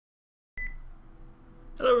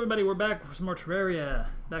Hello everybody, we're back for some more Terraria.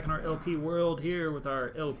 Back in our LP world here with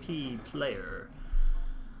our LP player.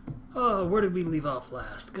 Oh, where did we leave off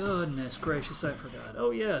last? Goodness gracious, I forgot.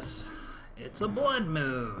 Oh yes, it's a blood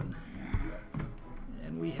moon.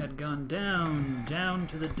 And we had gone down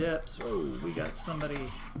to the depths. Oh, we got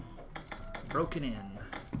somebody broken in.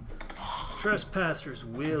 Trespassers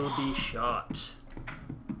will be shot.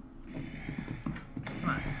 Come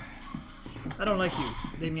on. I don't like you.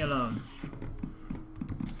 Leave me alone.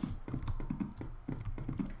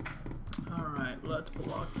 Let's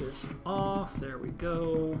block this off. There we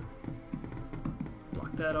go.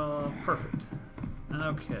 Block that off. Perfect.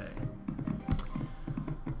 Okay.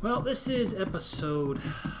 Well, this is episode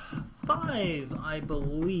 5, I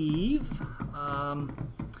believe. I don't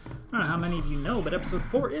know how many of you know, but episode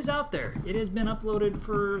 4 is out there. It has been uploaded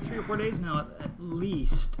for 3 or 4 days now, at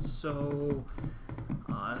least. So,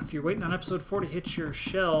 if you're waiting on episode 4 to hit your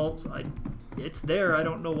shelves, it's there. I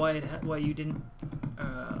don't know why you didn't.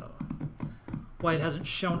 Why it hasn't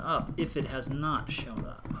shown up, if it has not shown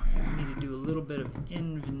up. Okay, we need to do a little bit of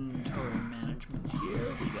inventory management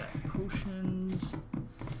here. We got potions.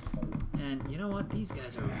 And you know what? These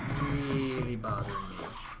guys are really bothering me.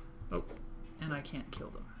 Oh, and I can't kill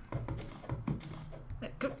them. Hey,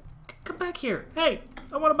 come back here. Hey,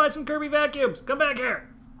 I want to buy some Kirby vacuums. Come back here.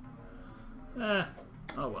 Oh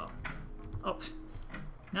well. Oh,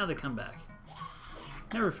 now they come back.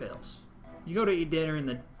 Never fails. You go to eat dinner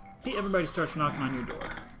and everybody starts knocking on your door.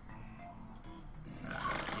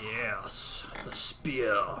 Yes, the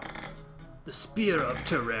spear. The spear of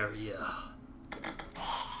Terraria.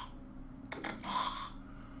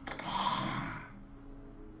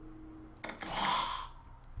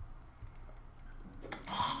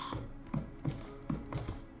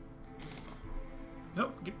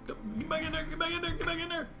 Nope, get back in there, get back in there, get back in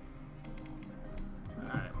there.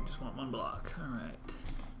 Alright, we just want one block. Alright.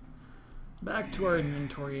 Back to our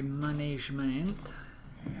inventory management.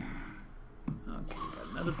 Okay, got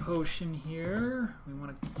another potion here. We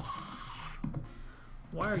want to...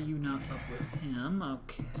 Why are you not up with him?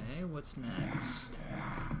 Okay, what's next?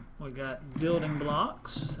 We got building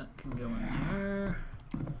blocks. That can go in there.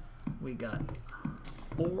 We got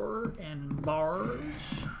ore and bars.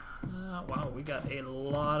 Wow, we got a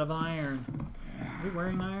lot of iron. Are we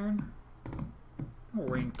wearing iron? We're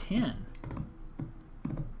wearing tin.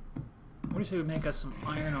 What do you say we make us some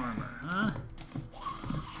iron armor, huh?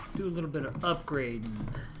 Do a little bit of upgrading.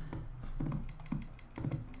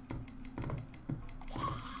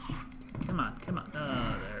 Okay, come on, come on.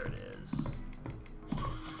 Oh, there it is.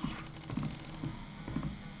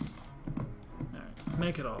 Alright,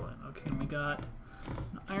 make it all in. Okay, we got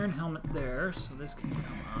an iron helmet there, so this can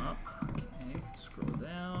come up. Okay, scroll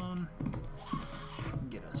down.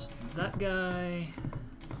 Get us that guy.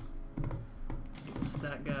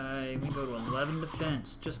 That guy. We go to 11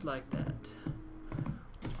 defense, just like that.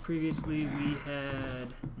 Previously we had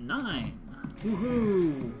 9.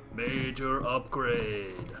 Woohoo! Major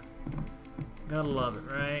upgrade. Gotta love it,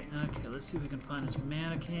 right? Okay, let's see if we can find this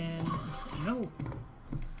mannequin. No.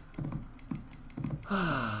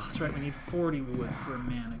 That's right, we need 40 wood for a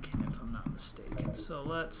mannequin, if I'm not mistaken. So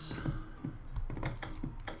let's...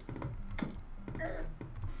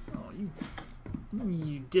 Oh,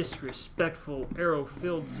 you disrespectful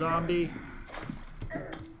arrow-filled zombie.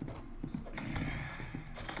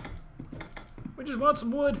 We just want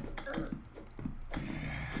some wood.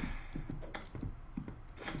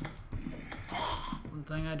 One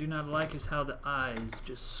thing I do not like is how the eyes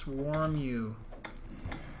just swarm you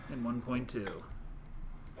in 1.2.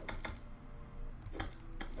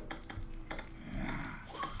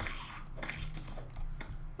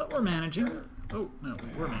 But we're managing. Oh, no,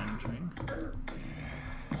 we're managing.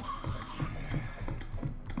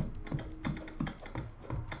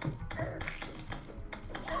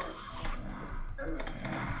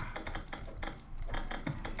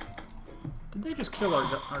 Did they just kill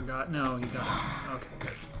our guy? No, he got him. Okay,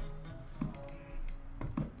 good.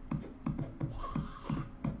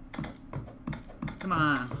 Come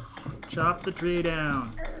on. Chop the tree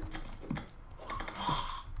down.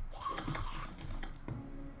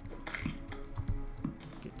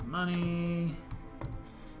 Get the money.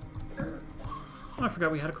 Oh, I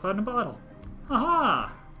forgot we had a cloud in a bottle.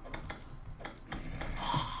 Aha!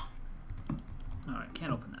 Alright,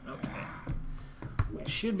 can't open that. Okay. We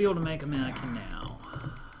should be able to make a mannequin now.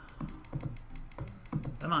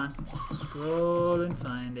 Come on. Scroll and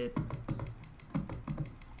find it.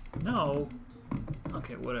 No.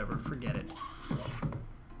 Okay, whatever. Forget it.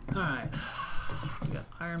 Alright. We got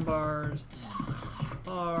iron bars and iron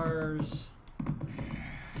bars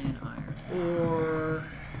and iron ore.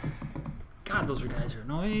 those guys are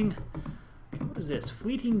annoying. Okay, what is this?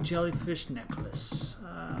 Fleeting jellyfish necklace.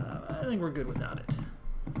 I think we're good without it.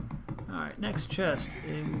 Alright, next chest.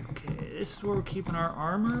 Okay, this is where we're keeping our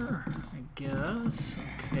armor, I guess.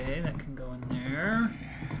 Okay, that can go in there.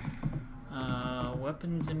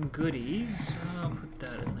 Weapons and goodies. I'll put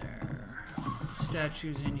that in there.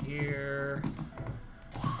 Statues in here.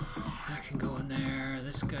 That can go in there.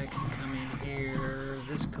 This guy can come in here.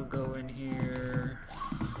 This could go in here.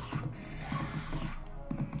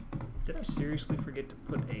 Did I seriously forget to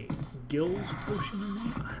put a gills potion in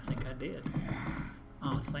there? I think I did.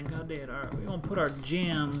 Oh, I think I did. Alright, we're going to put our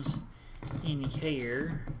gems in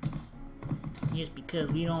here. Just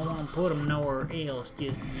because we don't want to put them nowhere else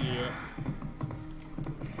just yet.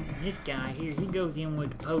 This guy here, he goes in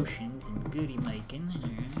with the potions and goodie making.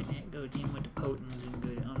 Alright, that goes in with the potions and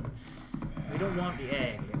goodie. We don't want the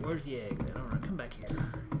aglet. Where's the aglet? Alright, come back here.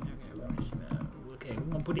 Okay,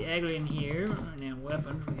 we're going to put the aglet in here. And then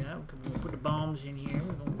weapons we got. We're going to put the bombs in here.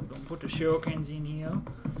 We're going to put the shurikens in here.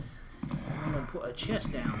 We're going to put a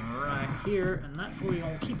chest down right here. And that's where we're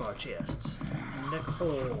going to keep our chests. And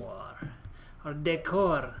decor. Our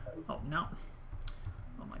decor. Oh, no.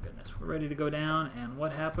 Oh my goodness. We're ready to go down. And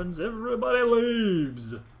what happens? Everybody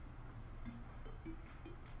leaves.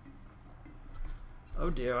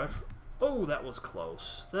 Oh dear. Oh, that was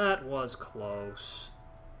close. That was close.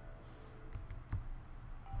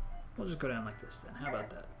 We'll just go down like this then. How about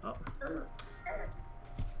that? Oh.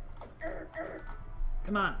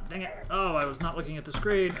 Come on. Dang it. Oh, I was not looking at the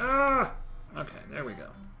screen. Ah! Okay, there we go.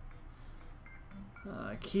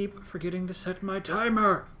 I keep forgetting to set my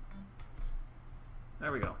timer.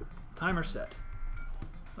 There we go. Timer set.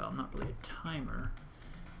 Well, not really a timer.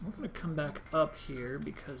 We're going to come back up here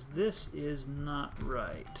because this is not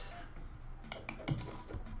right.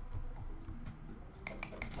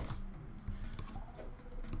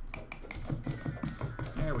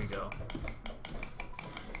 There we go.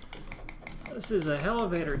 This is a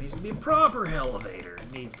elevator. It needs to be a proper elevator.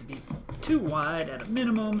 It needs to be too wide at a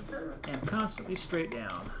minimum and constantly straight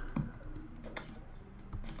down.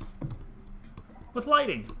 With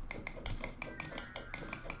lighting.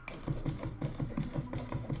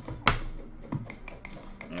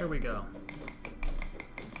 There we go.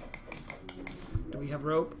 Do we have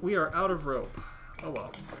rope? We are out of rope. Oh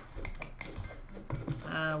well.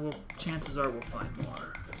 Well, chances are we'll find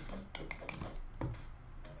more.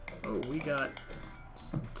 Oh, we got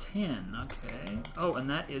some tin. Okay. Oh, and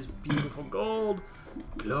that is beautiful gold.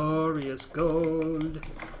 Glorious gold.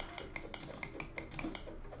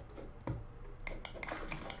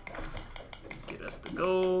 Get us the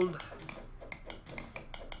gold.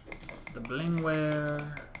 The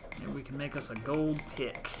blingware. Maybe we can make us a gold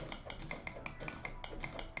pick.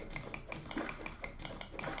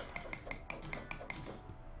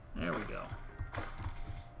 There we go.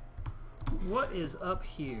 What is up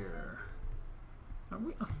here? Are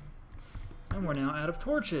we? And we're now out of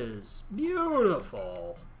torches.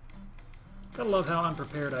 Beautiful. Gotta love how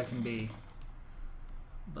unprepared I can be.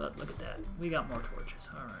 But look at that. We got more torches.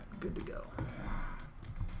 Alright, good to go.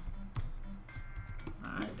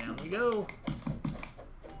 Alright, down we go.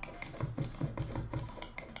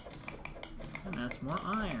 And that's more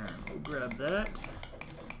iron. We'll grab that.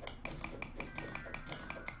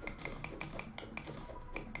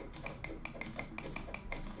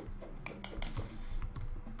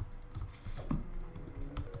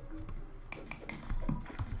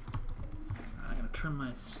 Turn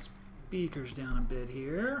my speakers down a bit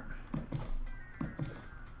here.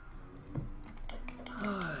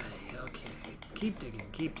 Okay, keep digging,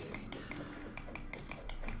 keep digging.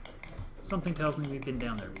 Something tells me we've been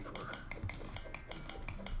down there before.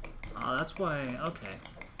 Oh, that's why, okay.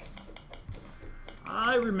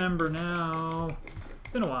 I remember now.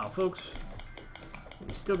 It's been a while, folks.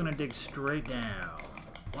 We're still gonna dig straight down.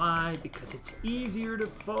 Why? Because it's easier to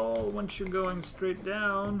fall once you're going straight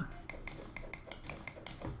down.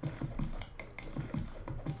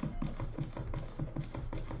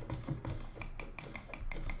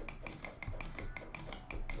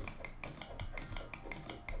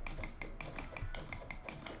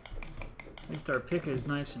 At least our pick is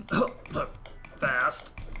nice and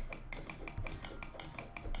fast.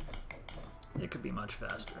 It could be much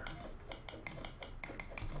faster.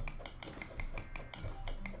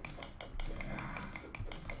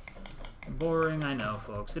 Boring, I know,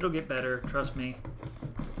 folks. It'll get better, trust me.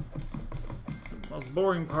 The most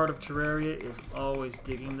boring part of Terraria is always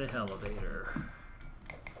digging the elevator.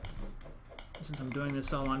 Since I'm doing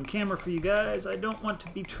this all on camera for you guys, I don't want to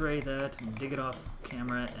betray that and dig it off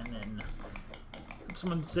camera and then have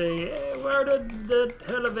someone say, hey, where did the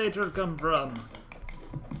elevator come from?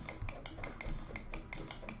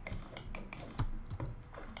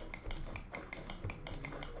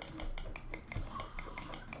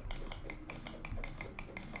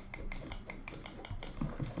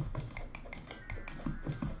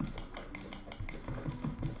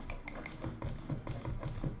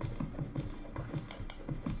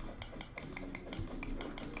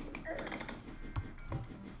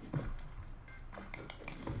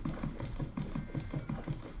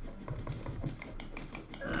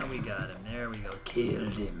 we got him. There we go.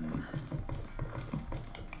 Killed him.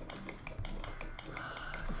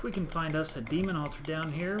 If we can find us a demon altar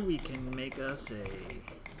down here, we can make us a...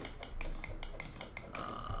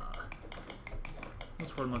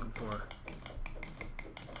 what's what I'm looking for?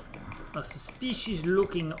 A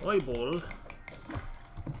suspicious-looking eyeball.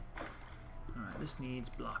 Alright, this needs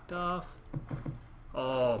blocked off.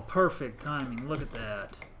 Oh, perfect timing. Look at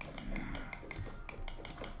that.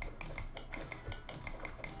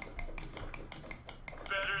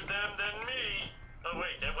 Better them than me. Oh,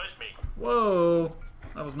 wait, that was me. Whoa.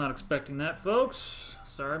 I was not expecting that, folks.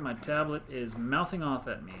 Sorry, my tablet is mouthing off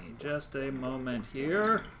at me. Just a moment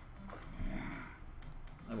here.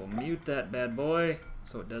 I will mute that bad boy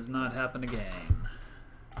so it does not happen again.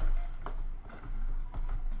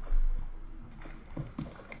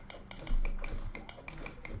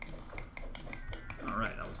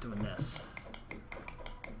 Alright, I was doing this.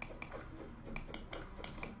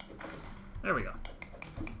 There we go.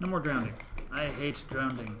 No more drowning. I hate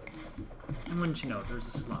drowning. And wouldn't you know it, there's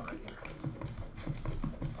a slot right here.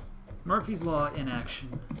 Murphy's Law in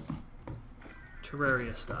action.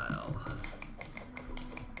 Terraria style.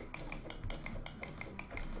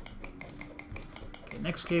 Okay,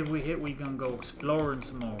 next cave we hit, we gonna go exploring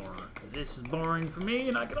some more. Because this is boring for me,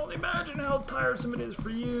 and I can only imagine how tiresome it is for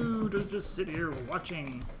you to just sit here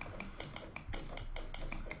watching.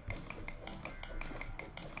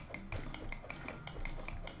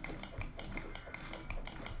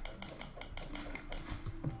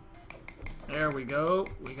 There we go.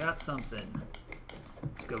 We got something.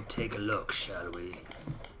 Let's go take a look, shall we?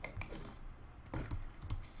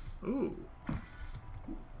 Ooh.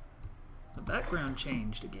 The background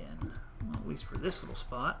changed again. Well, at least for this little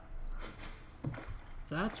spot.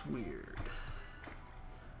 That's weird.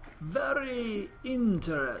 Very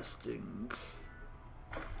interesting.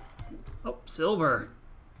 Oh, silver.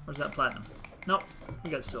 Where's that platinum? Nope,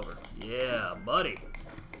 we got silver. Yeah, buddy.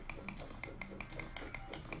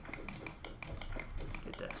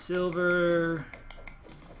 Get that silver.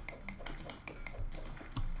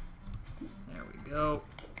 There we go.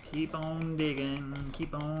 Keep on digging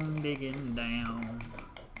down.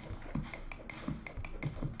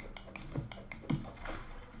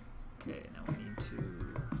 Okay, now we need to...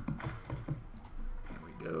 There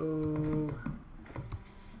we go.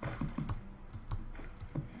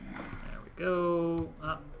 There we go.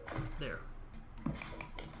 Up there.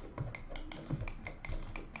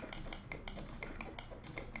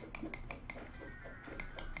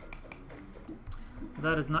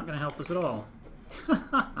 That is not going to help us at all.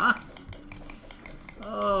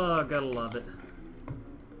 Oh, gotta love it.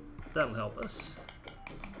 That'll help us.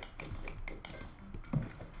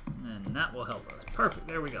 And that will help us. Perfect,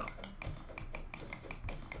 there we go.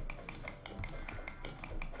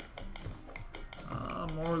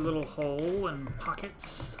 More little hole and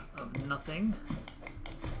pockets of nothing.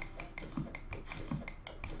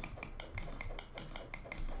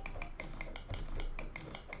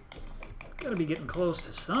 Gotta be getting close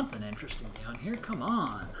to something interesting down here. Come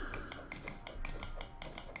on.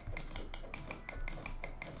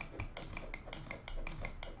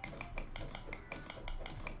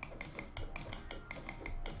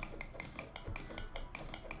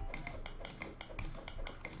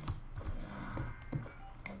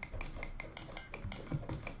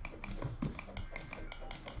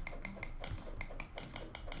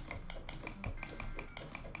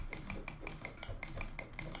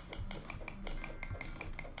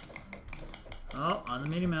 Oh, on the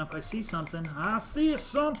mini-map, I see something. I see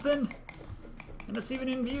something! And it's even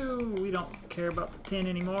in view. We don't care about the tin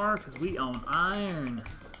anymore, because we own iron.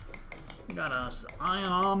 We got us iron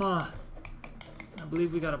armor. I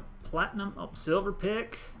believe we got a platinum, oh, silver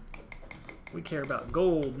pick. We care about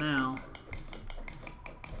gold now.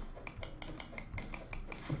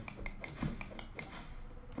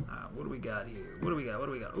 Alright, what do we got here? What do we got? What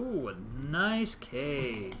do we got? Ooh, a nice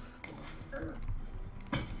cave.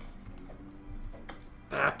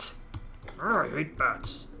 Bat. Oh, I hate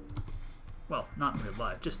bats. Well, not in real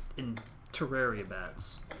life, just in Terraria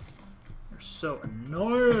bats. They're so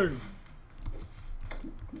annoying.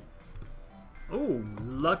 Oh,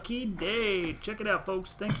 lucky day. Check it out,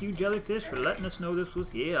 folks. Thank you, Jellyfish, for letting us know this was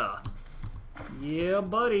here. Yeah,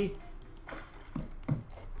 buddy.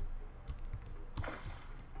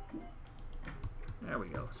 There we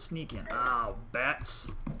go. Sneak in. Oh, bats.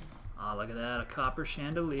 Oh, look at that. A copper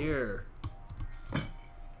chandelier.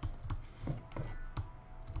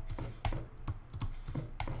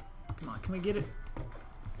 Can we get it?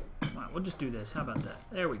 Come on, we'll just do this. How about that?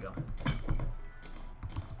 There we go.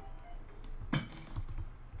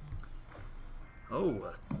 Oh,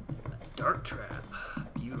 a dart trap.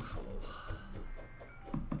 Beautiful.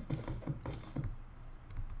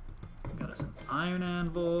 iron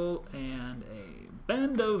anvil and a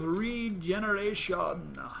band of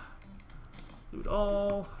regeneration. Loot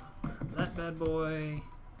all. Grab that bad boy.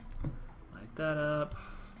 Light that up.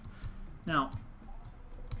 Now,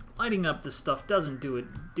 lighting up this stuff doesn't do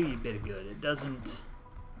you a bit of good. It doesn't.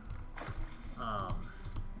 Ow! Oh!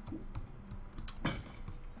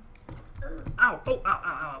 Ow! Ow!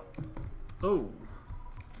 Ow! Oh!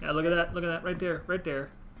 Yeah, look at that! Look at that! Right there! Right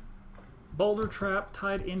there! Boulder trap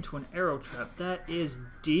tied into an arrow trap. That is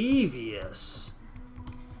devious.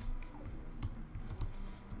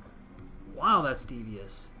 Wow, that's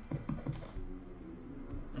devious.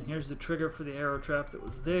 And here's the trigger for the arrow trap that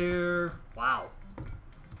was there. Wow.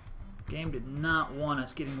 Game did not want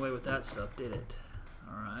us getting away with that stuff, did it?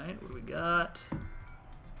 Alright, what do we got?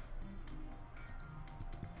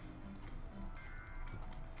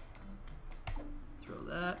 Throw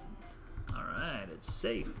that. Alright, it's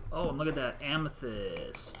safe. Oh, and look at that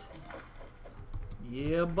amethyst.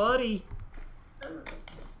 Yeah, buddy.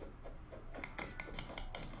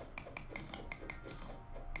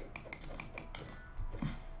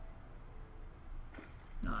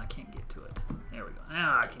 No, I can't get to it. There we go.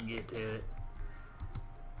 Now I can get to it.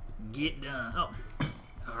 Get done. Oh.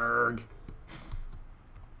 Arg.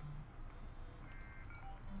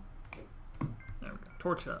 There we go.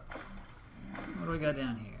 Torch up. What do we got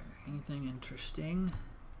down here? Anything interesting?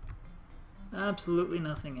 Absolutely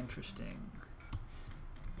nothing interesting.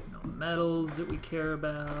 No metals that we care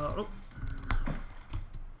about. Oh.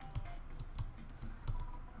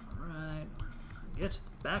 Alright. I guess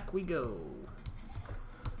back we go.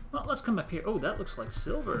 Well, let's come up here. Oh, that looks like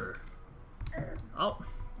silver. Oh.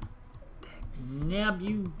 Nab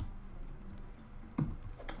you.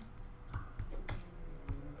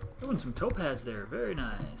 Doing some topaz there. Very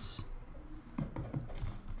nice.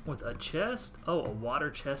 With a chest? Oh, a water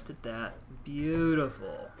chest at that.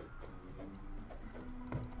 Beautiful.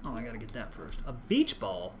 Oh, I gotta get that first. A beach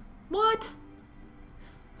ball? What?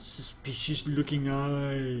 Suspicious looking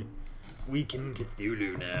eye. Weaken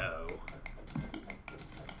Cthulhu now.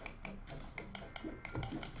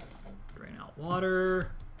 Drain out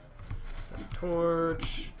water. Set a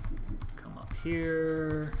torch. Come up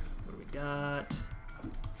here. What do we got?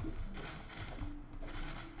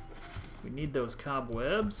 We need those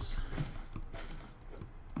cobwebs.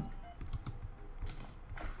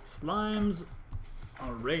 Slimes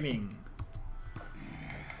are raining.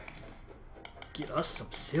 Get us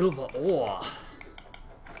some silver ore.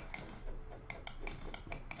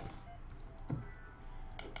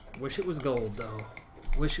 Wish it was gold, though.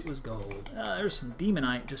 Wish it was gold. There's some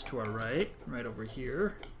demonite just to our right. Right over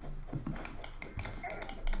here.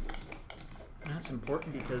 That's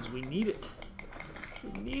important because we need it.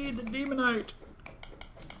 We need the demonite.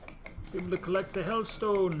 Be able to collect the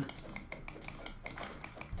hellstone.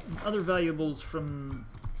 And other valuables from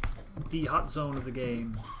the hot zone of the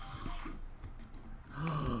game.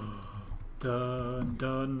 Dun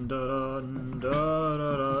dun dun dun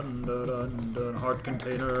dun dun dun dun. Heart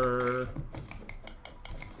container.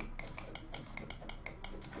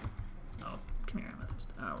 Oh, come here, Amethyst.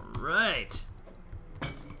 Alright.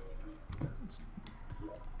 Let's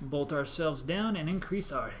bolt ourselves down and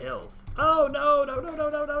increase our health. Oh no, no, no, no,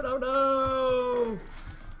 no, no, no, no!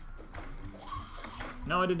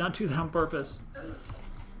 No, I did not do that on purpose.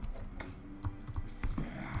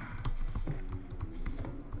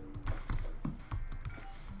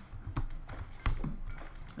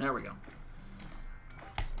 There we go.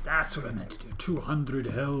 That's what I meant to do. 200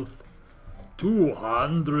 health.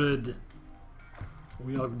 200!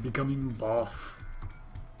 We are becoming buff.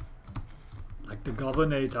 Like the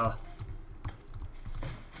Governator.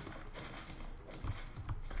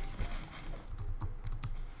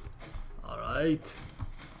 Alright.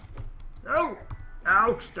 Oh!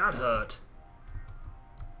 Ouch! That hurt.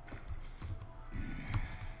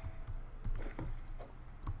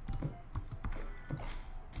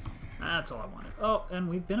 That's all I wanted. Oh, and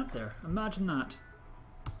we've been up there. Imagine that.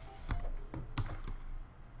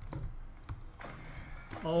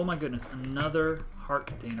 Oh my goodness, another heart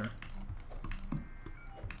container.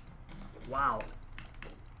 Wow.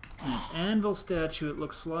 An anvil statue, it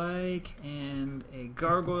looks like, and a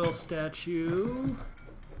gargoyle statue.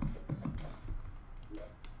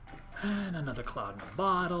 And another cloud in a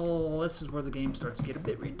bottle. This is where the game starts to get a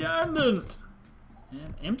bit redundant.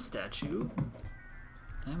 An imp statue.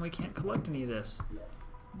 And we can't collect any of this.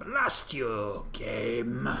 Blast you,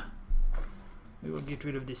 game! We will get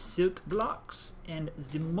rid of the silt blocks and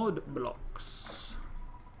the mud blocks.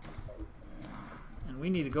 And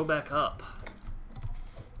we need to go back up.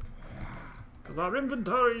 Because our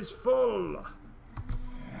inventory is full.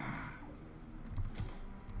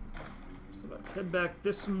 So let's Let's head back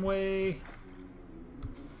this way.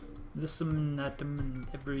 This'em, that'em, and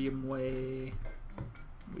every'em way.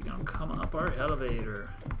 We're gonna come up our elevator.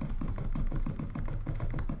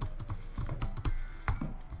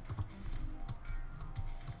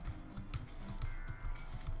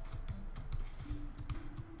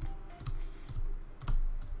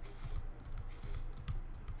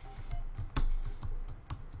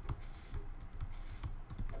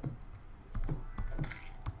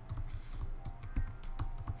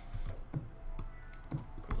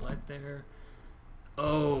 There.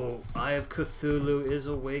 Oh, Eye of Cthulhu is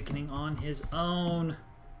awakening on his own.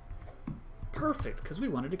 Perfect, because we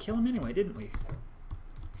wanted to kill him anyway, didn't we?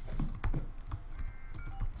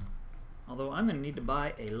 Although I'm going to need to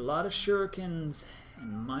buy a lot of shurikens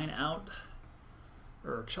and mine out,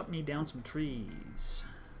 or chop me down some trees.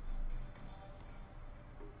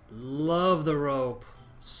 Love the rope.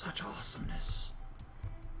 Such awesomeness.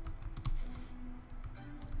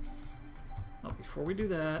 Oh, before we do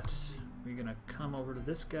that, we're gonna come over to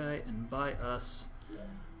this guy and buy us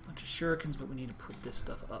a bunch of shurikens, but we need to put this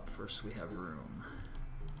stuff up first so we have room.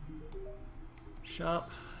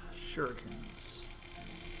 Shop shurikens.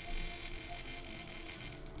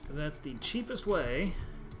 Because that's the cheapest way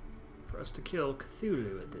for us to kill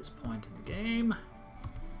Cthulhu at this point in the game.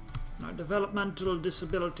 In our developmental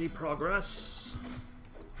disability progress.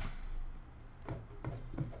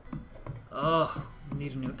 Oh, we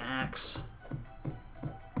need a new axe.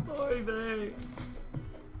 Oy vey.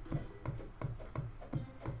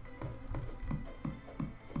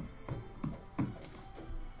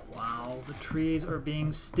 Wow, the trees are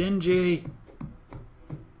being stingy.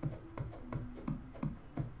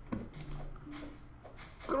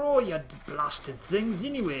 Grow, you blasted things,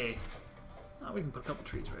 anyway. Oh, we can put a couple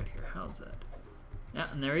trees right here. How's that? Yeah,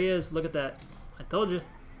 and there he is. Look at that. I told you.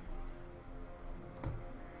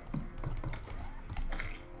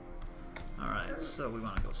 So we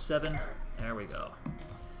want to go 7. There we go.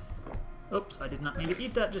 Oops, I did not mean to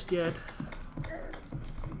eat that just yet.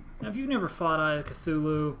 Now, if you've never fought Eye of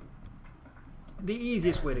Cthulhu, the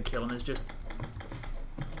easiest way to kill him is just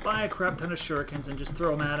buy a crap ton of shurikens and just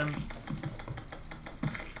throw them at him.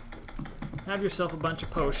 Have yourself a bunch of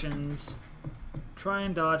potions. Try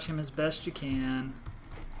and dodge him as best you can.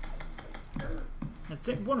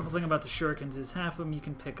 The wonderful thing about the shurikens is half of them you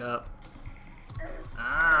can pick up.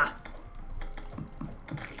 Ah!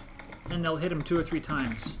 And they'll hit him 2 or 3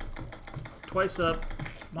 times. Twice up,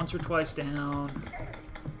 once or twice down.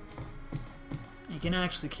 You can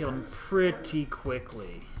actually kill him pretty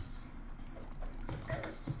quickly.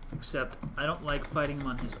 Except I don't like fighting him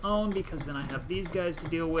on his own because then I have these guys to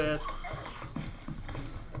deal with.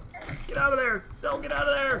 Get out of there! Don't get out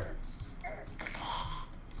of there!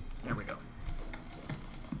 There we go.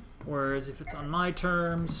 Whereas if it's on my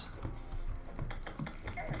terms,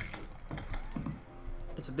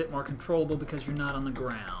 it's a bit more controllable because you're not on the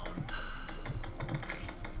ground.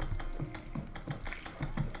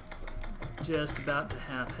 Just about to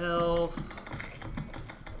have health.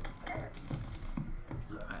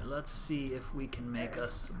 Alright, let's see if we can make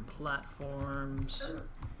us some platforms.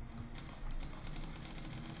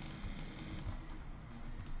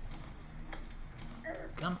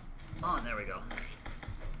 Come on, there we go.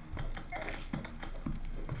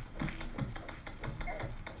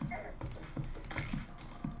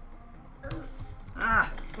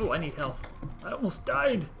 Ah! Oh, I need health. I almost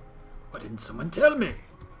died. Why didn't someone tell me?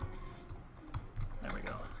 There we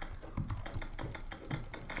go.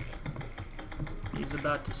 He's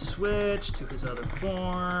about to switch to his other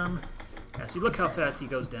form. Yeah, see, look how fast he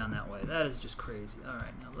goes down that way. That is just crazy.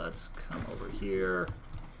 Alright, now let's come over here.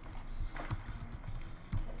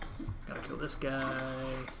 Gotta kill this guy.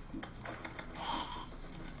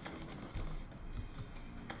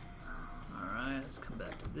 Alright, let's come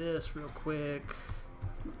back to this real quick.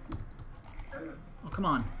 Oh, come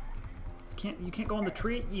on. You can't go on the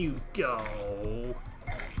tree? You go.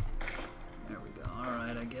 There we go.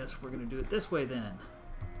 Alright, I guess we're gonna do it this way then.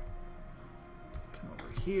 Come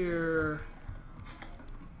over here.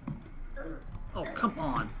 Oh, come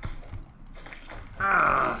on.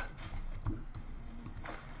 Ah!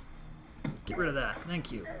 Get rid of that.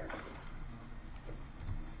 Thank you.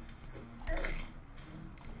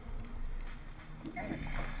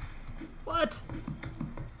 What?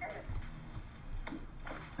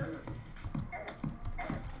 There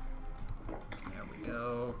we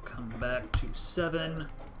go. Come back to 7.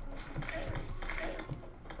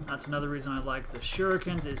 That's another reason I like the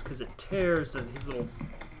shurikens, is because it tears his little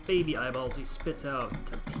baby eyeballs he spits out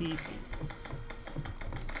to pieces.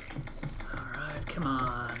 Alright, come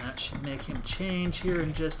on. That should make him change here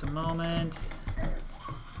in just a moment.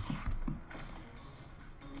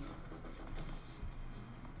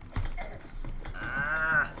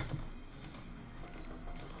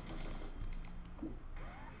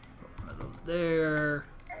 goes there.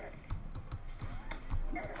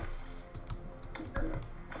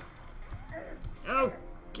 Oh,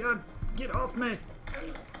 God, get off me.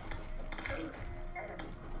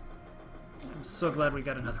 I'm so glad we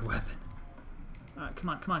got another weapon. Alright, come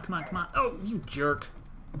on, come on, come on, come on. Oh, you jerk.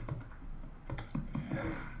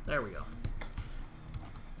 There we go.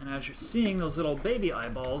 And as you're seeing, those little baby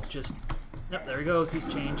eyeballs just... Yep, there he goes. He's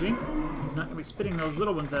changing. He's not going to be spitting those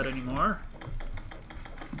little ones out anymore.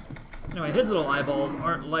 Anyway, his little eyeballs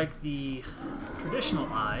aren't like the traditional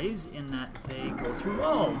eyes in that they go through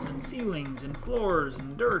walls and ceilings and floors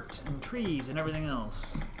and dirt and trees and everything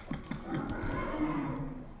else.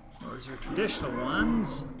 Whereas your traditional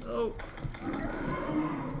ones... Oh.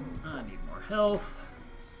 I need more health.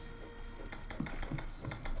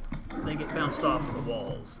 They get bounced off of the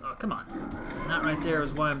walls. Oh, come on. And that right there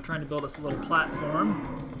is why I'm trying to build us a little platform.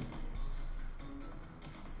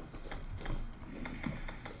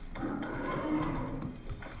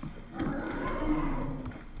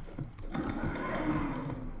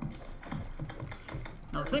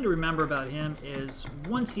 Now, the thing to remember about him is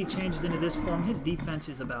once he changes into this form, his defense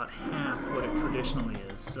is about half what it traditionally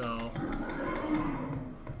is. So,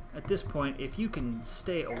 at this point, if you can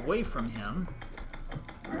stay away from him,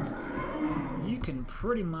 you can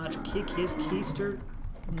pretty much kick his keister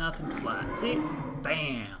nothing flat. See?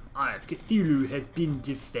 Bam! Eye of Cthulhu has been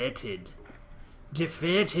defeated.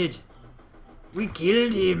 Defeated! We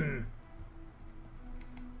killed him!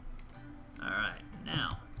 Alright,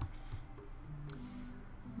 now.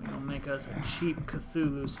 We're gonna make us a cheap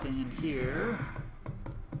Cthulhu stand here.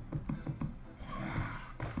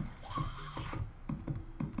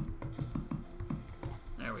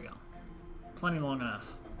 There we go. Plenty long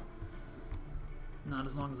enough. Not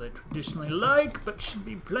as long as I traditionally like, but should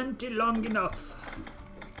be plenty long enough.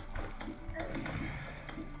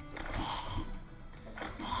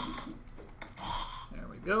 There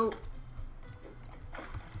we go.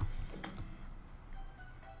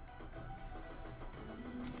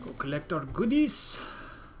 Go collect our goodies.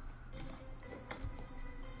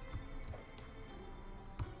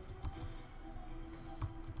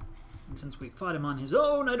 And since we fought him on his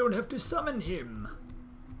own, I don't have to summon him.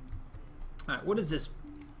 Alright, what is this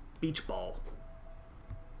beach ball?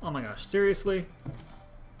 Oh my gosh, seriously?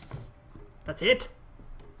 That's it?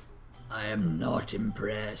 I am not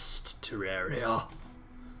impressed, Terraria.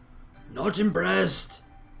 Not impressed.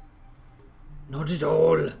 Not at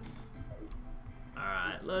all.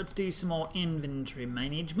 Alright, let's do some more inventory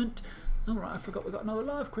management. Alright, I forgot we got another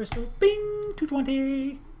life crystal. Bing!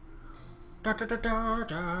 220! Da da da da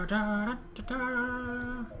da da da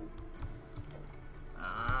da.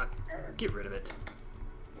 Get rid of it.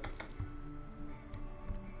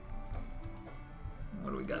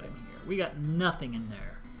 What do we got in here? We got nothing in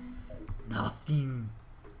there. Nothing.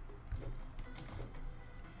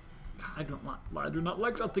 I do not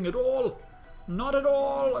like that thing at all. Not at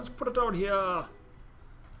all. Let's put it out here.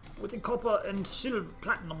 With the copper and silver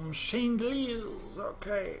platinum chandeliers.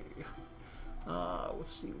 Okay.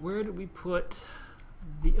 Let's see. Where did we put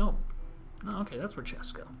the... Oh. Okay, that's where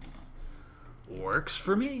chests go. Works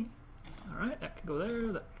for me. Alright, that can go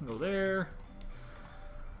there, that can go there.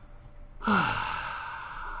 I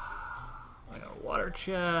got a water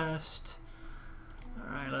chest.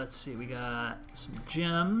 Alright, let's see. We got some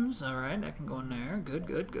gems. Alright, that can go in there. Good,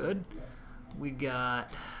 good, good. We got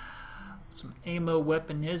some ammo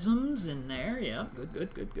weaponisms in there. Yeah, good,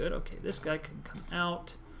 good, good, good. Okay, this guy can come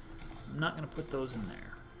out. I'm not going to put those in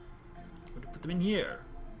there. I'm going to put them in here.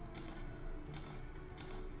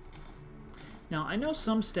 Now, I know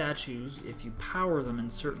some statues, if you power them in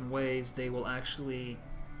certain ways, they will actually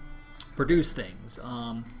produce things.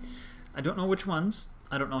 I don't know which ones.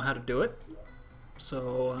 I don't know how to do it.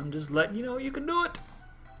 So I'm just letting you know you can do it.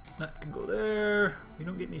 That can go there. We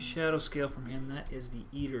don't get any shadow scale from him. That is the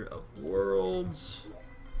Eater of Worlds.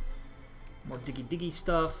 More diggy diggy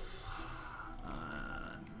stuff.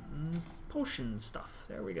 Potion stuff.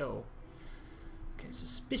 There we go. Okay,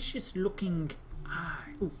 suspicious looking...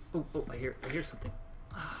 Oh, I hear something.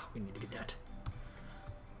 We need to get that.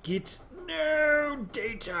 Get... No!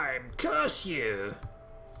 Daytime! Curse you!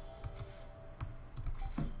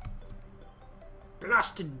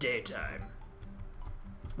 Blasted daytime.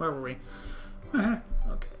 Where were we?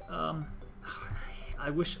 Okay, I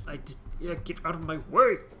wish I did... Yeah, get out of my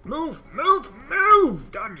way! Move! Move!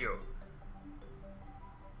 Move! Damn you!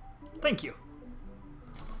 Thank you.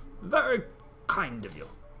 Very kind of you.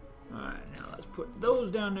 Alright, now let's put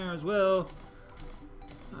those down there as well.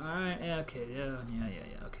 Alright, okay, yeah.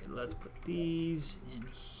 Okay, let's put these in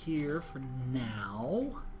here for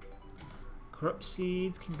now. Corrupt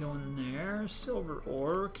seeds can go in there. Silver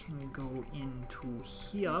ore can go into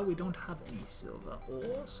here. We don't have any silver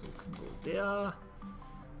ore, so it can go there.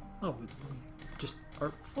 Oh, we just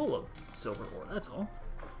are full of silver ore, that's all.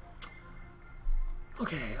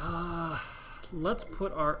 Okay, let's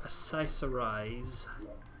put our accessories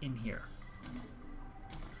in here.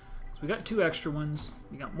 So we got 2 extra ones.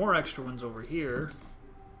 We got more extra ones over here.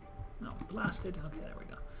 No, blasted. Okay, there we go.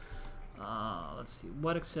 Let's see.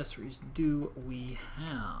 What accessories do we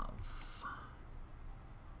have?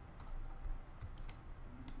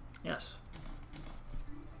 Yes.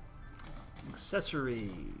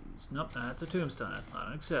 Accessories. Nope, that's a tombstone. That's not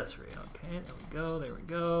an accessory. Okay, there we go. There we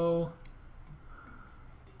go.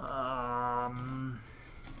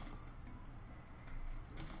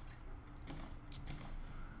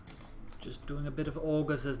 Just doing a bit of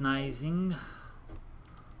organizing.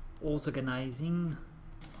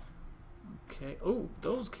 Okay. Oh,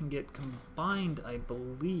 those can get combined, I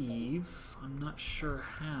believe. I'm not sure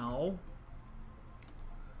how.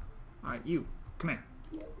 Alright, you. Come here.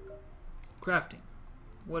 Crafting.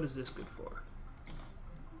 What is this good for?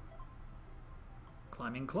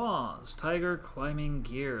 Climbing claws. Tiger climbing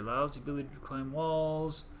gear. Allows the ability to climb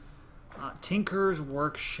walls. Tinker's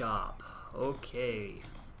workshop. Okay.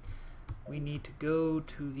 We need to go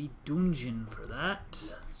to the dungeon for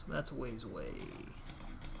that. So that's a ways away.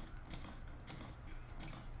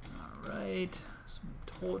 Alright. Some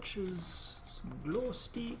torches. Some glow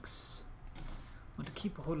sticks. Want to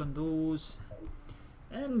keep a hold on those.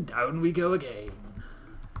 And down we go again.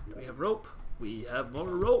 Do we have rope? We have more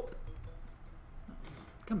rope.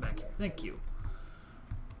 Come back here. Thank you.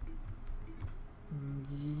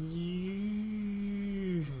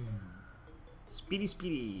 Speedy,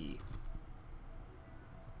 speedy.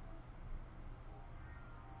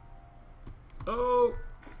 Oh!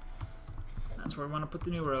 That's where we want to put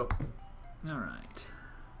the new rope. Alright.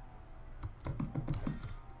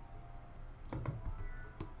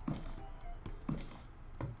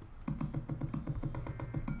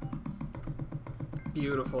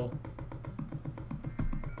 Beautiful.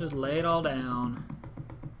 Just lay it all down.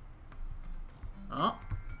 Oh.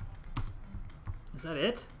 Is that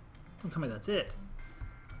it? Don't tell me that's it.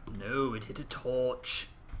 No, it hit a torch.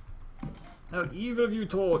 How evil of you,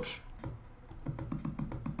 torch.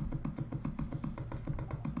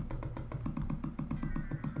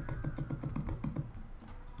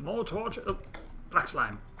 More torch. Oh, black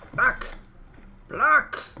slime. Back!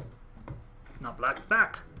 Black! Not black,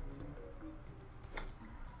 back.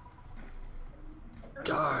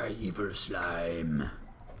 Die, evil slime.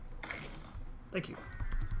 Thank you.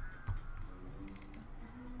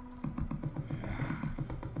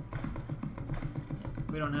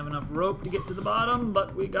 We don't have enough rope to get to the bottom,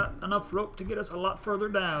 but we got enough rope to get us a lot further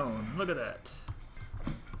down. Look at that.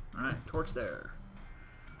 Alright, torch there.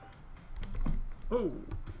 Oh,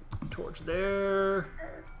 torch there.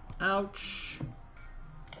 Ouch.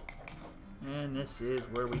 And this is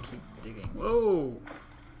where we keep digging. Whoa!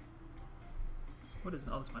 What is...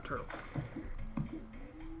 Oh, that's my turtle.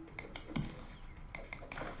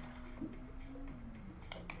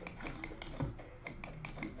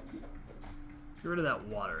 Get rid of that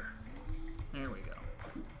water. There we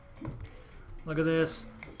go. Look at this.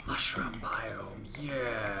 Mushroom biome.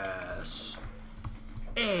 Yes.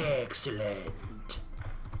 Excellent.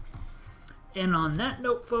 And on that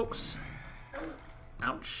note, folks.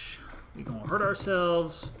 Ouch. We're going to hurt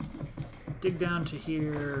ourselves. Dig down to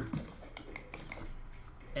here.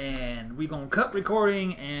 And we're going to cut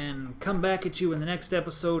recording and come back at you in the next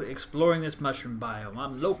episode exploring this mushroom biome.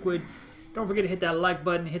 I'm Loquid. Don't forget to hit that like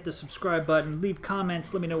button, hit the subscribe button, leave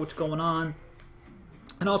comments, let me know what's going on.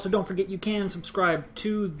 And also don't forget you can subscribe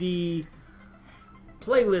to the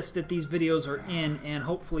playlist that these videos are in, and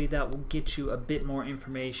hopefully that will get you a bit more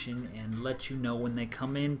information and let you know when they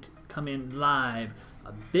come in live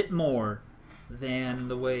a bit more than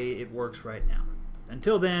the way it works right now.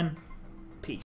 Until then,